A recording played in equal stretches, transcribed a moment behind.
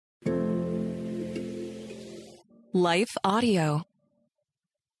Life Audio.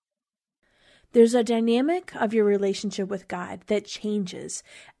 There's a dynamic of your relationship with God that changes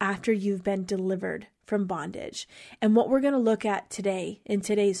after you've been delivered from bondage. And what we're going to look at today in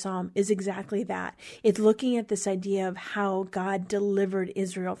today's psalm is exactly that. It's looking at this idea of how God delivered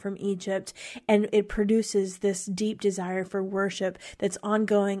Israel from Egypt, and it produces this deep desire for worship that's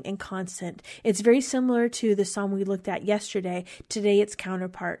ongoing and constant. It's very similar to the psalm we looked at yesterday. Today, its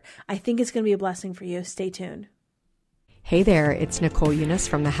counterpart. I think it's going to be a blessing for you. Stay tuned. Hey there, it's Nicole Eunice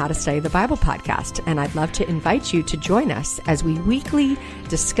from the How to Study the Bible podcast, and I'd love to invite you to join us as we weekly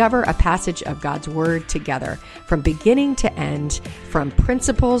discover a passage of God's Word together. From beginning to end, from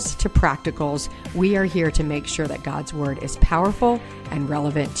principles to practicals, we are here to make sure that God's Word is powerful and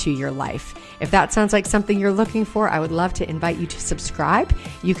relevant to your life. If that sounds like something you're looking for, I would love to invite you to subscribe.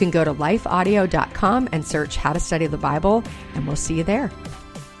 You can go to lifeaudio.com and search How to Study the Bible, and we'll see you there.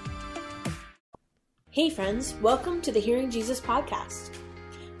 Hey friends, welcome to the Hearing Jesus podcast.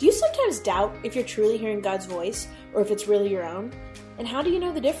 Do you sometimes doubt if you're truly hearing God's voice or if it's really your own? And how do you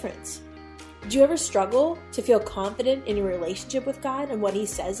know the difference? Do you ever struggle to feel confident in your relationship with God and what He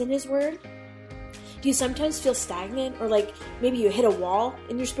says in His Word? Do you sometimes feel stagnant or like maybe you hit a wall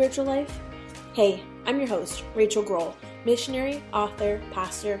in your spiritual life? Hey, I'm your host, Rachel Grohl, missionary, author,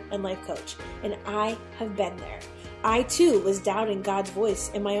 pastor, and life coach, and I have been there. I too was doubting God's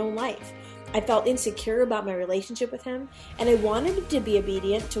voice in my own life. I felt insecure about my relationship with Him, and I wanted to be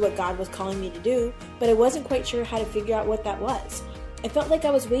obedient to what God was calling me to do, but I wasn't quite sure how to figure out what that was. I felt like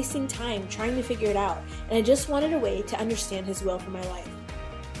I was wasting time trying to figure it out, and I just wanted a way to understand His will for my life.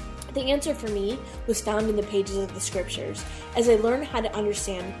 The answer for me was found in the pages of the Scriptures, as I learned how to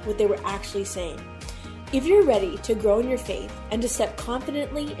understand what they were actually saying. If you're ready to grow in your faith and to step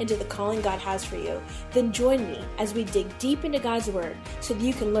confidently into the calling God has for you, then join me as we dig deep into God's Word so that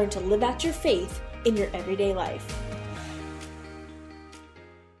you can learn to live out your faith in your everyday life.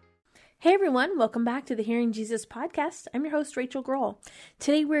 Hey everyone, welcome back to the Hearing Jesus podcast. I'm your host, Rachel Grohl.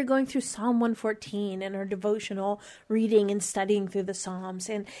 Today we're going through Psalm 114 and our devotional reading and studying through the Psalms.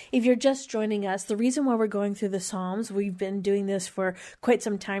 And if you're just joining us, the reason why we're going through the Psalms, we've been doing this for quite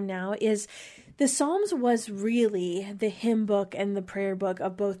some time now, is the Psalms was really the hymn book and the prayer book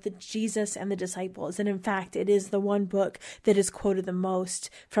of both Jesus and the disciples. And in fact, it is the one book that is quoted the most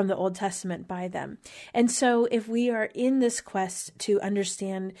from the Old Testament by them. And so if we are in this quest to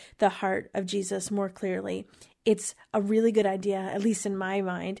understand the heart of Jesus more clearly, it's a really good idea, at least in my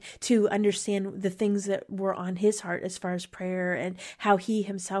mind, to understand the things that were on His heart as far as prayer and how He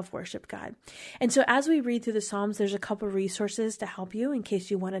Himself worshiped God. And so as we read through the Psalms, there's a couple of resources to help you in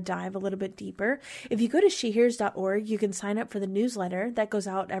case you want to dive a little bit deeper. If you go to shehears.org, you can sign up for the newsletter that goes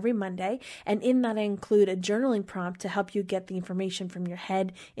out every Monday. And in that, I include a journaling prompt to help you get the information from your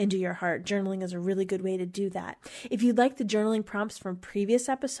head into your heart. Journaling is a really good way to do that. If you'd like the journaling prompts from previous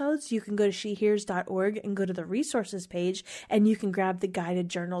episodes, you can go to shehears.org and go to the resources page, and you can grab the guided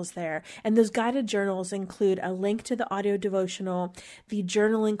journals there. And those guided journals include a link to the audio devotional, the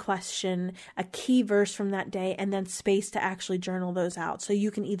journaling question, a key verse from that day, and then space to actually journal those out. So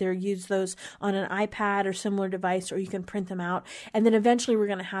you can either use those on an iPad or similar device, or you can print them out. And then eventually we're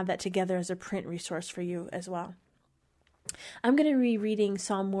going to have that together as a print resource for you as well. I'm going to be reading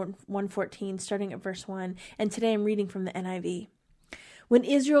Psalm 114, starting at verse 1, and today I'm reading from the NIV. When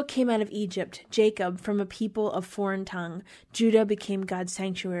Israel came out of Egypt, Jacob from a people of foreign tongue, Judah became God's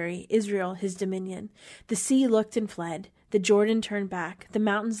sanctuary, Israel His dominion. The sea looked and fled. The Jordan turned back. The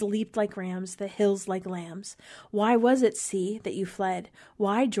mountains leaped like rams, the hills like lambs. Why was it, sea, that you fled?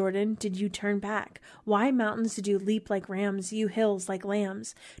 Why, Jordan, did you turn back? Why, mountains, did you leap like rams, you hills like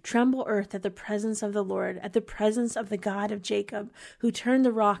lambs? Tremble, earth, at the presence of the Lord, at the presence of the God of Jacob, who turned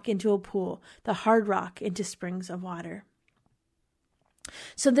the rock into a pool, the hard rock into springs of water.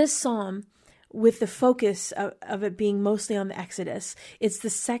 So this psalm, with the focus of it being mostly on the Exodus, it's the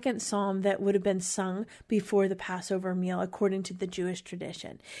second psalm that would have been sung before the Passover meal, according to the Jewish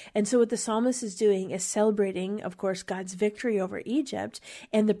tradition. And so what the psalmist is doing is celebrating, of course, God's victory over Egypt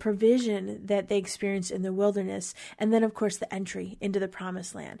and the provision that they experienced in the wilderness, and then, of course, the entry into the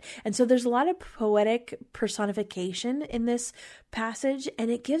promised land. And so there's a lot of poetic personification in this passage,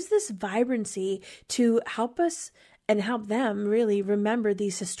 and it gives this vibrancy to help us and help them really remember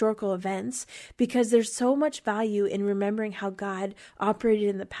these historical events, because there's so much value in remembering how God operated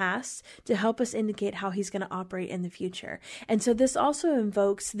in the past to help us indicate how He's going to operate in the future. And so this also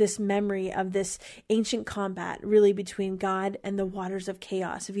invokes this memory of this ancient combat really between God and the waters of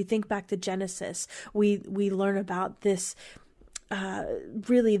chaos. If you think back to Genesis, we learn about this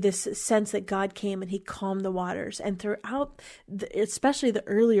really this sense that God came and he calmed the waters. And throughout, especially the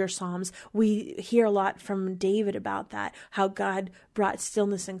earlier Psalms, we hear a lot from David about that, how God brought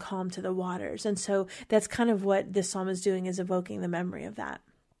stillness and calm to the waters. And so that's kind of what this psalm is doing, is evoking the memory of that.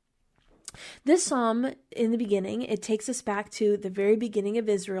 This psalm, in the beginning, it takes us back to the very beginning of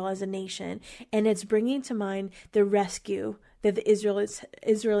Israel as a nation, and it's bringing to mind the rescue that the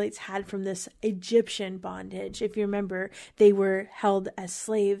Israelites had from this Egyptian bondage. If you remember, they were held as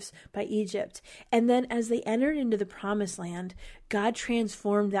slaves by Egypt. And then as they entered into the promised land, God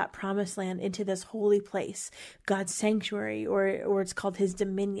transformed that promised land into this holy place, God's sanctuary, or it's called his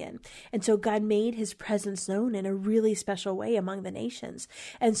dominion. And so God made his presence known in a really special way among the nations.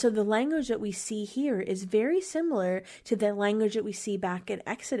 And so the language that we see here is very similar to the language that we see back in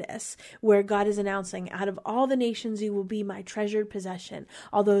Exodus, where God is announcing, out of all the nations you will be my treasured possession.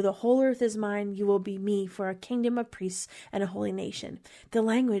 Although the whole earth is mine, you will be me for a kingdom of priests and a holy nation. The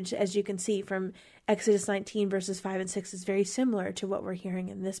language, as you can see from Exodus 19 verses 5 and 6, is very similar to what we're hearing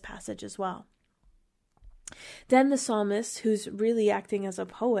in this passage as well. Then the psalmist, who's really acting as a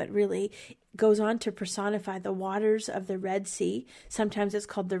poet, really goes on to personify the waters of the Red Sea. Sometimes it's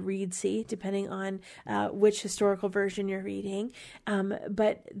called the Reed Sea, depending on which historical version you're reading.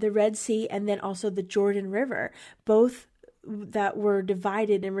 But the Red Sea, and then also the Jordan River, both that were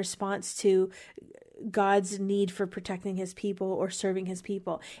divided in response to God's need for protecting his people or serving his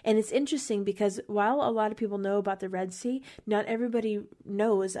people. And it's interesting because while a lot of people know about the Red Sea, not everybody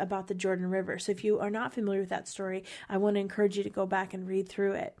knows about the Jordan River. So if you are not familiar with that story, I want to encourage you to go back and read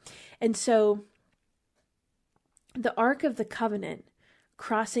through it. And so the Ark of the Covenant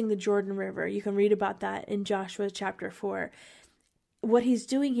crossing the Jordan River, you can read about that in Joshua chapter 4. What he's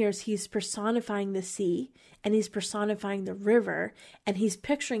doing here is he's personifying the sea, and he's personifying the river, and he's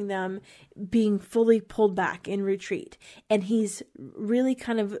picturing them being fully pulled back in retreat. And he's really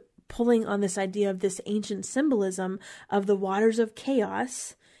kind of pulling on this idea of this ancient symbolism of the waters of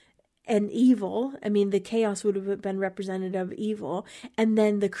chaos and evil. I mean, the chaos would have been representative of evil, and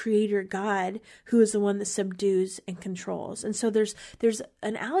then the creator God, who is the one that subdues and controls. And so there's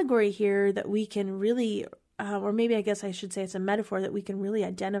an allegory here that we can really or maybe I guess I should say it's a metaphor that we can really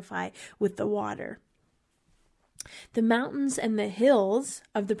identify with the water. The mountains and the hills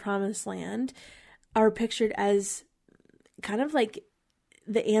of the promised land are pictured as kind of like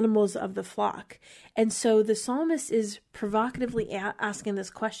the animals of the flock. And so the psalmist is provocatively asking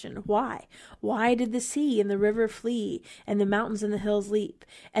this question: why? Why did the sea and the river flee and the mountains and the hills leap?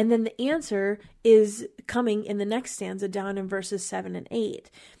 And then the answer is coming in the next stanza down in verses 7 and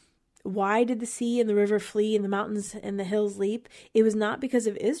 8. Why did the sea and the river flee and the mountains and the hills leap? It was not because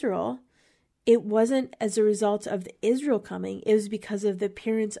of Israel. It wasn't as a result of the Israel coming. It was because of the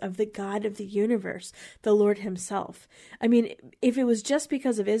appearance of the God of the universe, the Lord himself. I mean, if it was just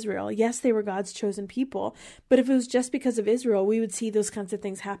because of Israel, yes, they were God's chosen people. But if it was just because of Israel, we would see those kinds of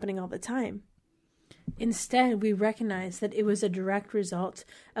things happening all the time. Instead, we recognize that it was a direct result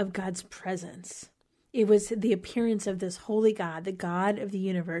of God's presence. It was the appearance of this holy God, the God of the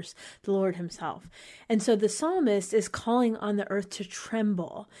universe, the Lord himself. And so the psalmist is calling on the earth to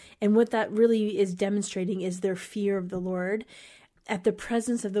tremble. And what that really is demonstrating is their fear of the Lord at the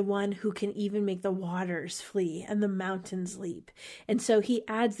presence of the one who can even make the waters flee and the mountains leap. And so he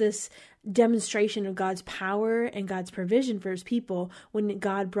adds this demonstration of God's power and God's provision for his people when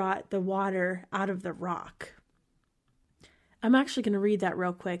God brought the water out of the rock. I'm actually going to read that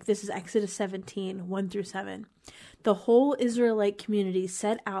real quick. This is Exodus 17, 1 through 7. The whole Israelite community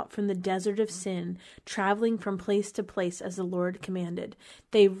set out from the desert of Sin, traveling from place to place as the Lord commanded.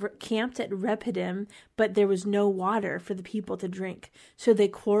 They camped at Rephidim, but there was no water for the people to drink. So they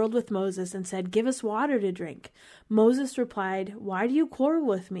quarreled with Moses and said, "Give us water to drink." Moses replied, "Why do you quarrel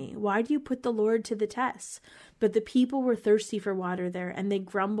with me? Why do you put the Lord to the test?" But the people were thirsty for water there, and they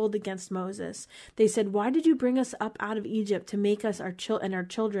grumbled against Moses. They said, "Why did you bring us up out of Egypt to make us our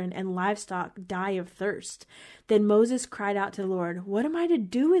children and livestock die of thirst?" Then Moses cried out to the Lord, "What am I to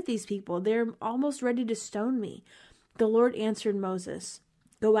do with these people? They're almost ready to stone me." The Lord answered Moses,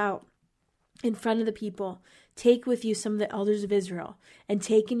 "Go out in front of the people. Take with you some of the elders of Israel, and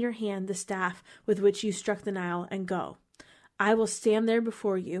take in your hand the staff with which you struck the Nile, and go. I will stand there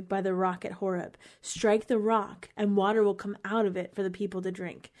before you by the rock at Horeb. Strike the rock, and water will come out of it for the people to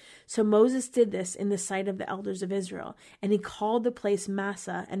drink." So Moses did this in the sight of the elders of Israel, and he called the place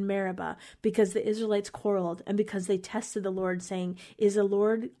Massah and Meribah, because the Israelites quarreled, and because they tested the Lord, saying, "Is the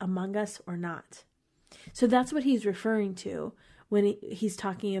Lord among us or not?" So that's what he's referring to when he's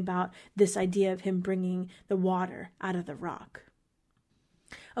talking about this idea of him bringing the water out of the rock.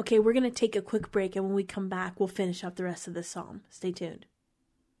 Okay, we're going to take a quick break, and when we come back, we'll finish up the rest of this psalm. Stay tuned.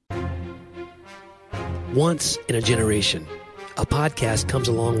 Once in a generation, a podcast comes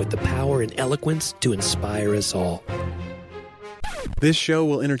along with the power and eloquence to inspire us all. This show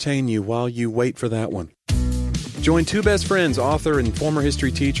will entertain you while you wait for that one. Join two best friends, author and former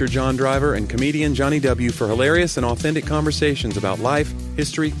history teacher John Driver and comedian Johnny W. for hilarious and authentic conversations about life,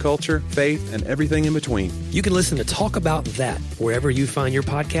 history, culture, faith, and everything in between. You can listen to Talk About That wherever you find your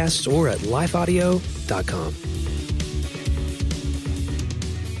podcasts or at lifeaudio.com.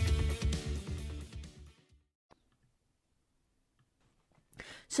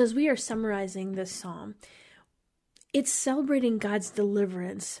 So as we are summarizing this psalm, it's celebrating God's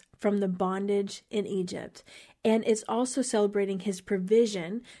deliverance from the bondage in Egypt. And it's also celebrating his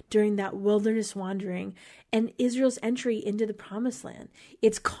provision during that wilderness wandering and Israel's entry into the promised land.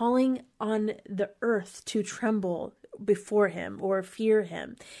 It's calling on the earth to tremble before him or fear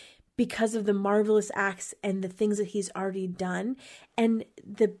him because of the marvelous acts and the things that he's already done. And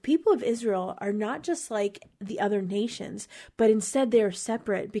the people of Israel are not just like the other nations, but instead they are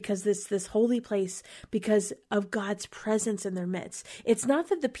separate because this holy place, because of God's presence in their midst. It's not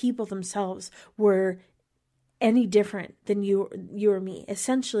that the people themselves were any different than you or me.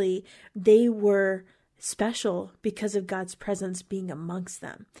 Essentially, they were special because of God's presence being amongst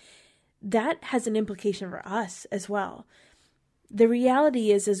them. That has an implication for us as well. The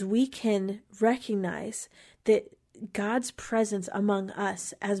reality is we can recognize that God's presence among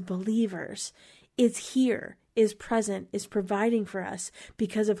us as believers is here, is present, is providing for us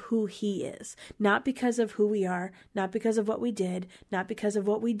because of who he is. Not because of who we are, not because of what we did, not because of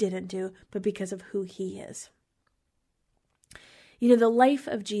what we didn't do, but because of who he is. You know, the life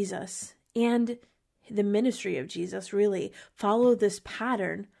of Jesus and the ministry of Jesus really follow this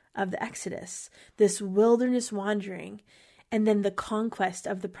pattern of the Exodus, this wilderness wandering, and then the conquest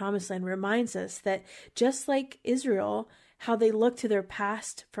of the promised land reminds us that just like Israel, how they look to their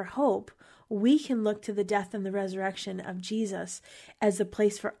past for hope, we can look to the death and the resurrection of Jesus as the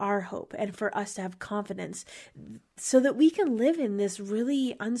place for our hope and for us to have confidence so that we can live in this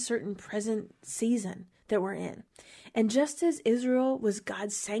really uncertain present season that we're in. And just as Israel was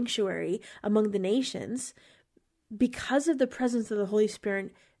God's sanctuary among the nations, because of the presence of the Holy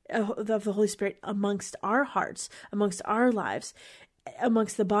Spirit, amongst our hearts, amongst our lives,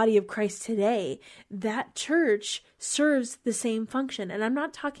 amongst the body of Christ today, that church serves the same function. And I'm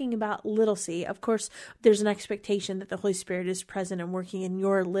not talking about little c. Of course, there's an expectation that the Holy Spirit is present and working in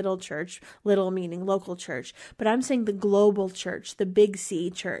your little church, little meaning local church. But I'm saying the global church, the big C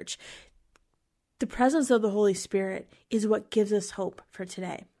church. The presence of the Holy Spirit is what gives us hope for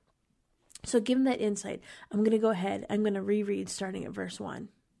today. So given that insight, I'm going to go ahead. I'm going to reread starting at verse 1.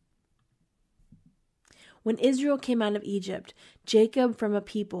 When Israel came out of Egypt, Jacob from a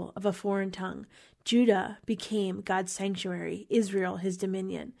people of a foreign tongue, Judah became God's sanctuary, Israel his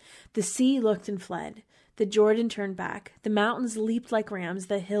dominion. The sea looked and fled. The Jordan turned back. The mountains leaped like rams,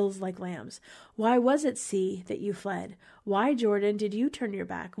 the hills like lambs. Why was it, sea, that you fled? Why, Jordan, did you turn your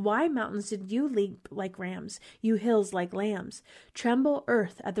back? Why, mountains, did you leap like rams, you hills like lambs? Tremble,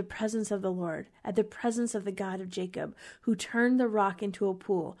 earth, at the presence of the Lord, at the presence of the God of Jacob, who turned the rock into a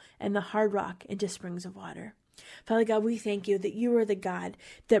pool and the hard rock into springs of water. Father God, we thank you that you are the God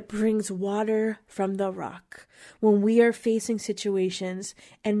that brings water from the rock. When we are facing situations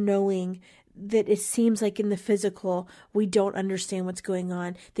and knowing that it seems like in the physical we don't understand what's going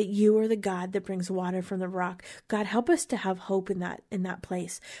on, that you are the God that brings water from the rock. God, help us to have hope in that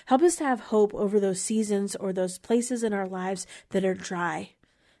place. Help us to have hope over those seasons or those places in our lives that are dry,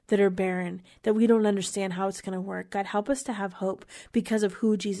 that are barren, that we don't understand how it's going to work. God, help us to have hope because of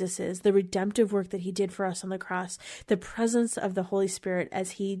who Jesus is, the redemptive work that he did for us on the cross, the presence of the Holy Spirit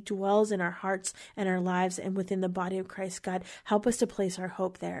as he dwells in our hearts and our lives and within the body of Christ. God, help us to place our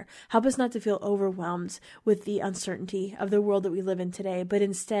hope there. Help us not to feel overwhelmed with the uncertainty of the world that we live in today, but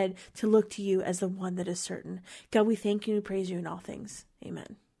instead to look to you as the one that is certain. God, we thank you and praise you in all things.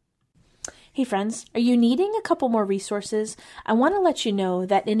 Amen. Hey friends, are you needing a couple more resources? I want to let you know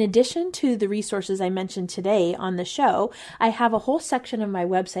that in addition to the resources I mentioned today on the show, I have a whole section of my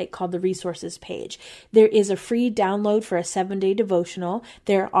website called the resources page. There is a free download for a 7-day devotional.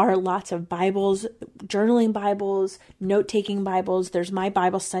 There are lots of Bibles, journaling Bibles, note-taking Bibles. There's my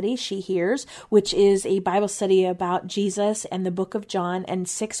Bible study, She Hears, which is a Bible study about Jesus and the book of John and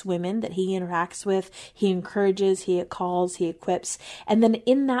 6 women that he interacts with. He encourages, he calls, he equips. And then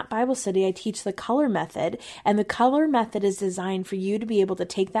in that Bible study, I teach the color method, and the color method is designed for you to be able to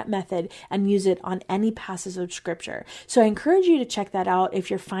take that method and use it on any passage of scripture. So I encourage you to check that out if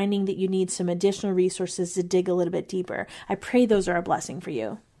you're finding that you need some additional resources to dig a little bit deeper. I pray those are a blessing for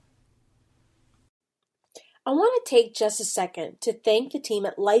you. I want to take just a second to thank the team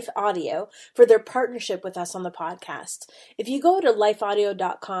at Life Audio for their partnership with us on the podcast. If you go to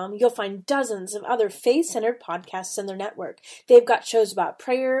lifeaudio.com, you'll find dozens of other faith-centered podcasts in their network. They've got shows about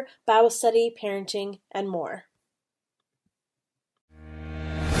prayer, Bible study, parenting, and more.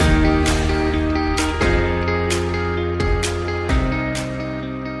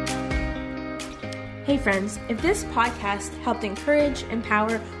 Hey friends, if this podcast helped encourage,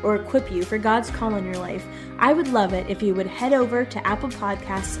 empower, or equip you for God's call in your life, I would love it if you would head over to Apple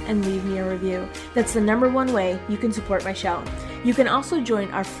Podcasts and leave me a review. That's the number one way you can support my show. You can also join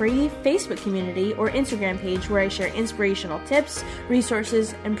our free Facebook community or Instagram page where I share inspirational tips,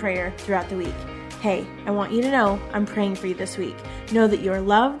 resources, and prayer throughout the week. Hey, I want you to know I'm praying for you this week. Know that you are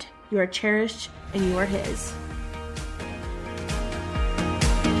loved, you are cherished, and you are His.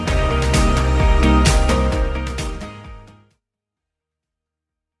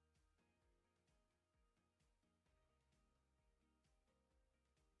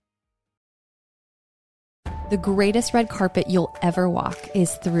 The greatest red carpet you'll ever walk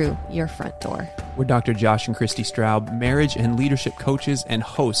is through your front door. We're Dr. Josh and Christy Straub, marriage and leadership coaches and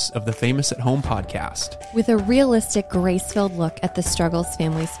hosts of the Famous at Home podcast. With a realistic, grace-filled look at the struggles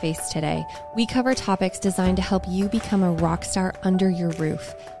families face today, we cover topics designed to help you become a rock star under your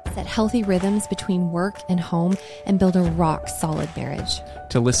roof, set healthy rhythms between work and home, and build a rock-solid marriage.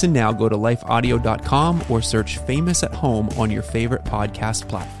 To listen now, go to lifeaudio.com or search Famous at Home on your favorite podcast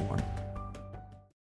platform.